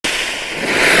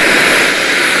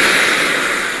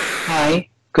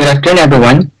Good afternoon,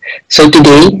 everyone. So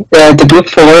today, the group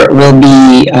four will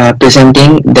be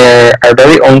presenting our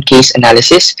very own case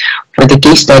analysis for the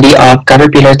case study of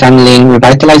Caterpillar Tunneling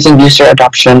Revitalizing User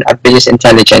Adoption of Business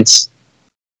Intelligence.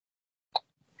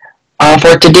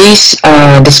 For today's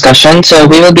discussion, so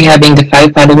we will be having the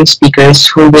five following speakers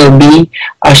who will be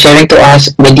sharing to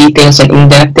us the details and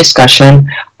in-depth discussion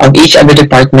of each of the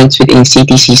departments within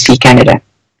CTCC Canada.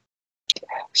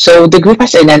 So the group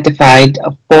has identified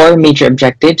four major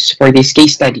objectives for this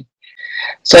case study.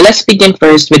 So let's begin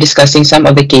first with discussing some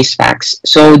of the case facts.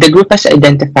 So the group has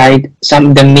identified some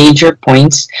of the major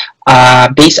points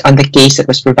based on the case that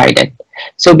was provided.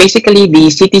 So basically,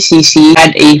 the CTCC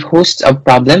had a host of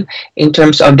problems in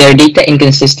terms of their data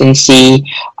inconsistency,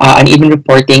 uneven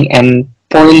reporting, and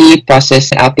poorly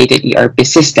processed and outdated ERP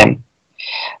system.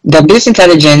 The business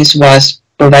intelligence was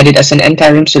provided as an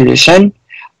interim solution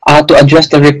to address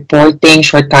the reporting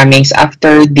shortcomings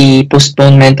after the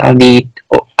postponement of the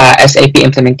SAP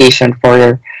implementation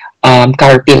for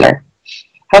Caterpillar.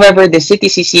 However, the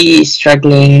CTCC is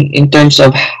struggling in terms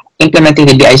of implementing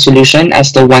the BI solution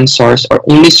as the one source or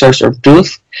only source of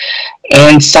truth.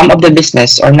 And some of the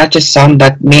business, or not just some,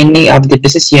 but many of the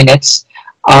business units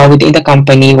within the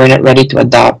company were not ready to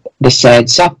adopt the said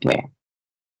software.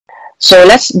 So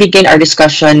let's begin our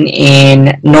discussion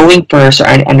in knowing first or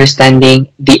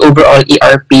understanding the overall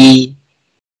ERP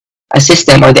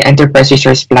system or the enterprise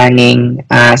resource planning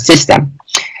system.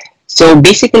 So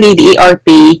basically, the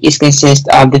ERP consists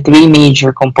of the three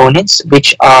major components,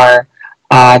 which are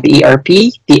the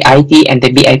ERP, the IT, and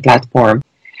the BI platform.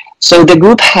 So the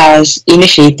group has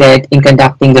initiated in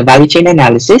conducting the value chain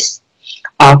analysis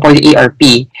for the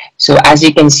ERP. So as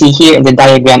you can see here in the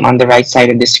diagram on the right side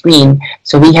of the screen,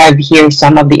 so we have here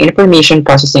some of the information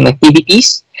processing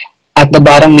activities. At the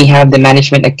bottom, we have the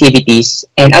management activities.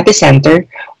 And at the center,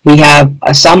 we have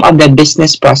some of the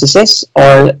business processes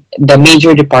or the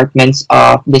major departments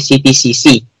of the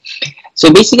CTCC.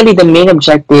 So basically, the main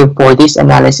objective for this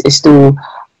analysis is to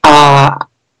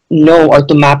know or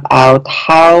to map out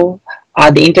how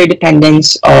the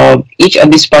interdependence of each of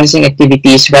these processing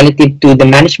activities relative to the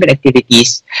management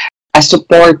activities as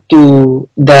support to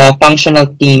the functional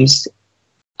teams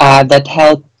that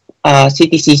help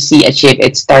CTCC achieve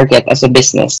its target as a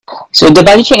business. So the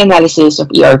value chain analysis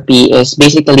of ERP is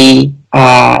basically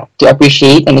to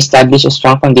appreciate and establish a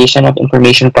strong foundation of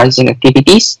information processing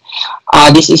activities.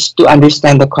 This is to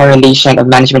understand the correlation of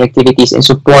management activities and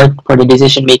support for the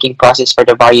decision-making process for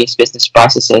the various business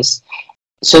processes.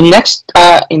 So next,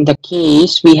 in the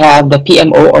case, we have the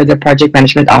PMO or the Project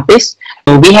Management Office.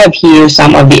 So we have here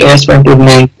some of the areas for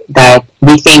improvement that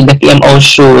we think the PMO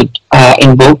should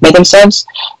invoke by themselves.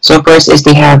 So first is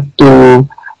they have to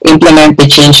implement the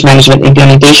change management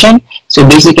implementation. So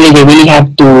basically, they really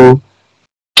have to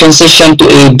transition to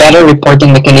a better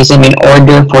reporting mechanism in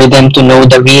order for them to know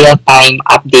the real-time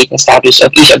update and status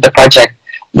of each of the project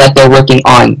that they're working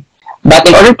on. But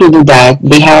in order to do that,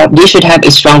 they should have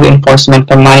a strong reinforcement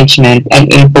from management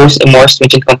and impose a more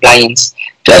stringent compliance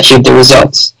to achieve the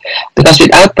results. Because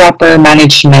without proper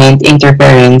management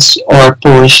interference or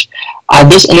push,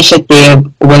 this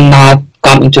initiative will not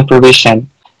come into fruition.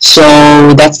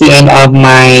 So that's the end of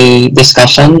my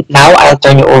discussion. Now I'll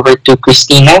turn you over to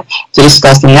Christina to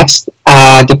discuss the next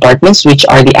departments, which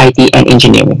are the IT and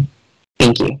engineering.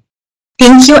 Thank you.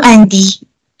 Thank you, Andy.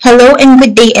 Hello and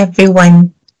good day,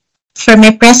 everyone. For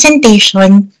my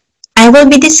presentation, I will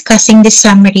be discussing the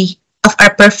summary of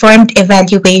our performed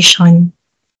evaluation.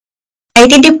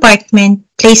 IT department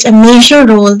plays a major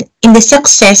role in the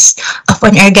success of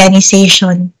an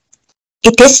organization.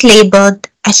 It is labeled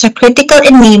as a critical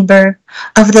enabler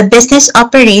of the business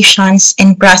operations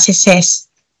and processes.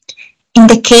 In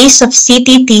the case of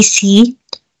CTTC,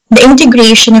 the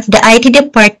integration of the IT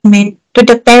department to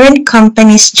the parent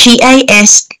company's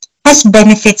GIS has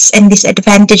benefits and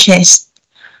disadvantages.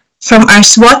 From our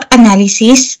SWOT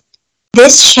analysis,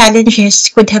 these challenges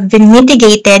could have been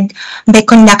mitigated by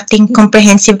conducting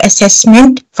comprehensive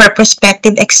assessment for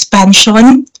prospective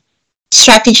expansion,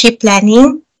 strategy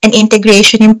planning and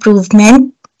integration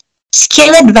improvement,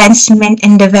 skill advancement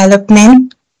and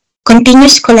development,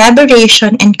 continuous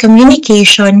collaboration and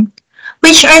communication,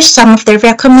 which are some of the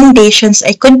recommendations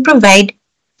I could provide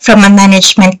from a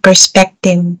management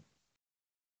perspective.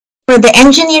 For the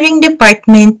engineering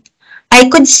department, I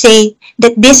could say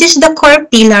that this is the core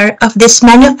pillar of this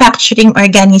manufacturing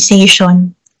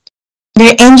organization.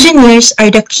 Their engineers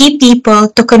are the key people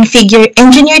to configure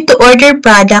engineer-to-order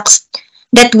products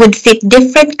that would fit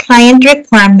different client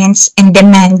requirements and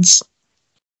demands.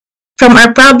 From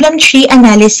our problem tree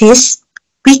analysis,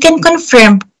 we can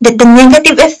confirm that the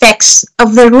negative effects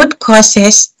of the root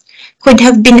causes could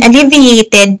have been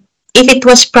alleviated if it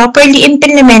was properly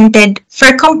implemented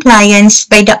for compliance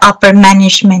by the upper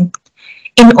management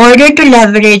in order to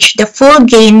leverage the full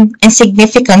gain and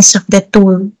significance of the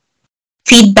tool.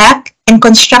 Feedback and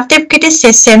constructive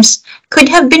criticisms could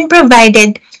have been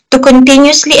provided to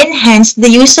continuously enhance the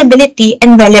usability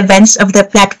and relevance of the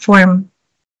platform.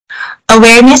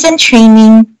 Awareness and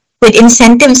training, with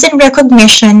incentives and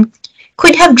recognition,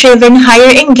 could have driven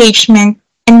higher engagement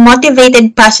and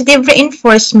motivated positive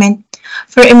reinforcement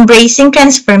for embracing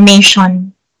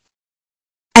transformation.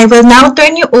 I will now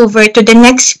turn you over to the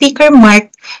next speaker,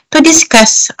 Mark, to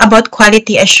discuss about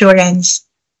quality assurance.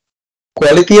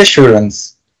 Quality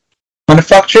assurance.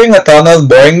 Manufacturing a tunnel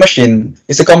boring machine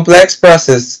is a complex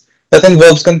process that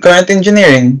involves concurrent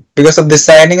engineering because of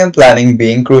designing and planning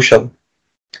being crucial.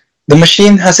 The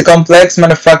machine has a complex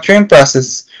manufacturing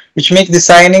process which makes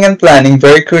designing and planning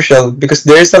very crucial because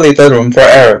there is a little room for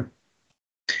error.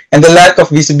 And the lack of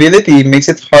visibility makes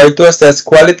it hard to assess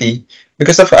quality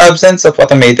because of absence of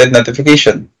automated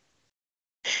notification.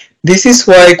 This is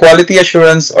why quality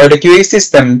assurance or the QA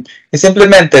system is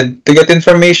implemented to get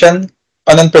information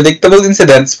on unpredictable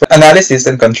incidents for analysis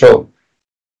and control.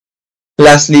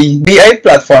 Lastly, BI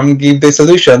platform gives the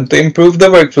solution to improve the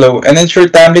workflow and ensure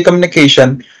timely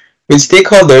communication with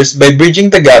stakeholders by bridging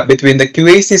the gap between the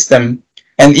QA system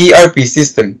and ERP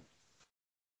system.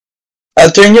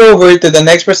 I'll turn you over to the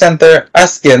next presenter,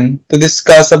 Askin, to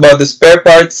discuss about the spare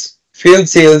parts, field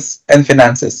sales, and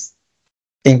finances.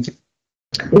 Thank you.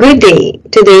 Good day.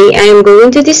 Today I am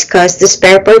going to discuss the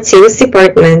spare parts sales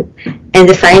department and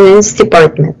the finance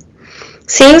department.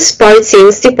 Sales parts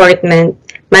sales department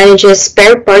manages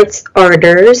spare parts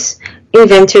orders,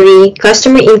 inventory,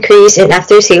 customer inquiries, and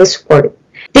after-sales support.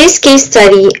 This case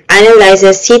study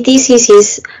analyzes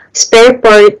CTCC's spare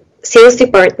part sales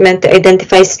department to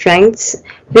identify strengths,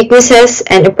 weaknesses,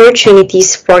 and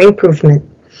opportunities for improvement.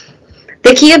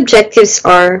 The key objectives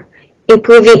are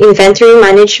improving inventory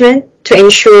management to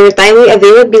ensure timely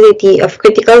availability of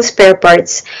critical spare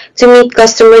parts to meet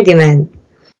customer demand,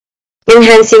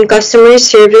 enhancing customer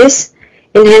service,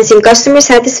 enhancing customer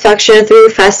satisfaction through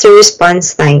faster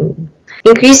response time,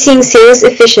 increasing sales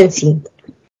efficiency,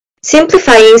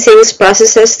 simplifying sales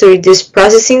processes to reduce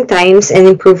processing times and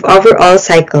improve overall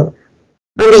cycle.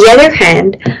 On the other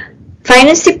hand,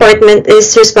 Finance department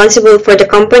is responsible for the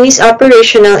company's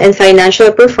operational and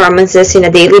financial performances on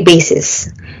a daily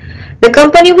basis. The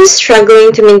company was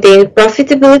struggling to maintain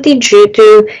profitability due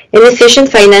to inefficient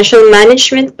financial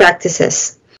management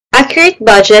practices. Accurate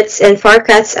budgets and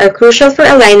forecasts are crucial for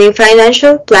aligning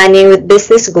financial planning with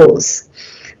business goals.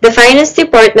 The finance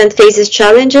department faces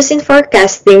challenges in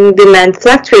forecasting demand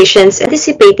fluctuations and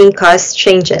anticipating cost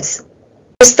changes.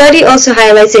 The study also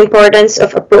highlights the importance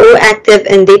of a proactive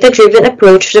and data-driven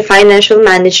approach to financial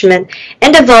management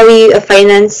and the value of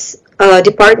finance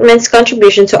department's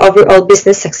contribution to overall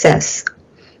business success.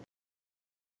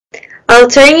 I'll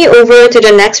turn you over to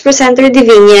the next presenter,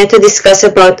 Divinia, to discuss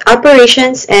about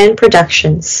operations and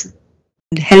productions.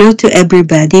 Hello to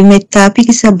everybody. My topic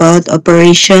is about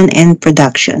operation and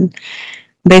production.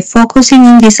 By focusing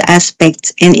on these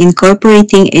aspects and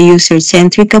incorporating a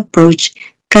user-centric approach,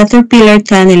 Caterpillar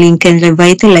Tunneling can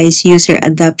revitalize user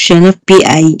adoption of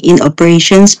BI in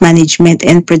operations management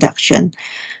and production.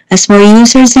 As more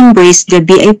users embrace the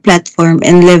BI platform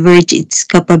and leverage its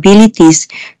capabilities,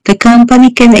 the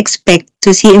company can expect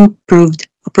to see improved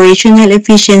operational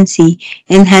efficiency,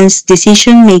 enhanced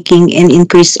decision-making, and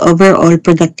increased overall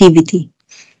productivity.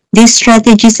 These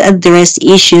strategies address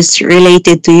issues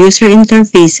related to user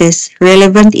interfaces,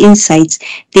 relevant insights,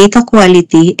 data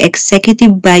quality,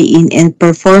 executive buy-in, and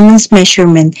performance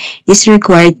measurement is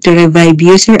required to revive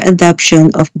user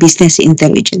adoption of business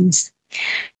intelligence.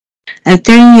 I'll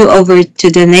turn you over to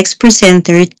the next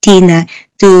presenter, Tina,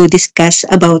 to discuss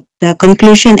about the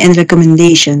conclusion and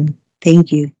recommendation.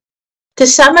 Thank you. To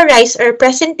summarize our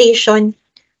presentation,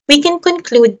 we can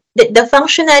conclude that the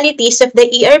functionalities of the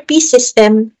ERP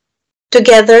system,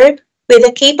 together with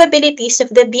the capabilities of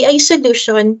the BI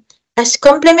solution as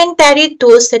complementary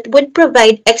tools that would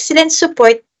provide excellent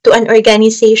support to an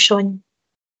organization.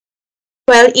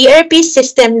 While ERP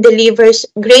system delivers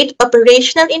great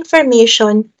operational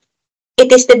information,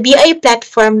 it is the BI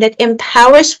platform that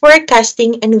empowers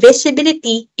forecasting and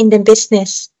visibility in the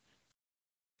business.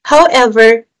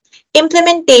 However,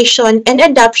 implementation and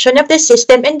adoption of the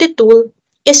system and the tool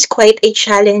is quite a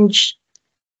challenge.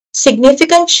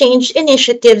 Significant change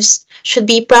initiatives should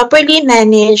be properly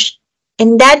managed,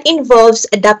 and that involves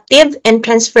adaptive and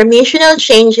transformational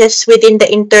changes within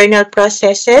the internal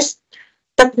processes,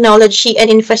 technology and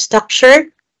infrastructure,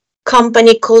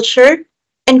 company culture,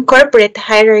 and corporate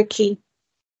hierarchy.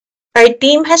 Our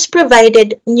team has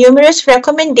provided numerous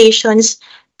recommendations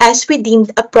as we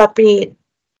deemed appropriate.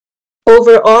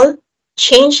 Overall,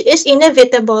 change is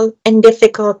inevitable and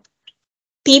difficult.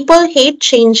 People hate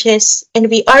changes and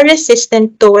we are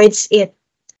resistant towards it,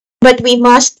 but we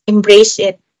must embrace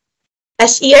it.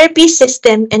 As ERP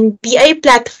system and BI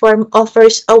platform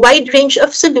offers a wide range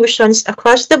of solutions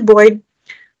across the board,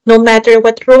 no matter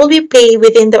what role we play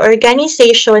within the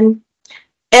organization,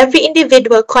 every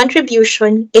individual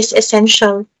contribution is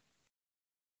essential.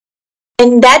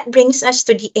 And that brings us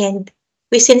to the end.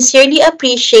 We sincerely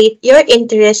appreciate your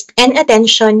interest and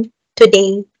attention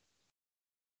today.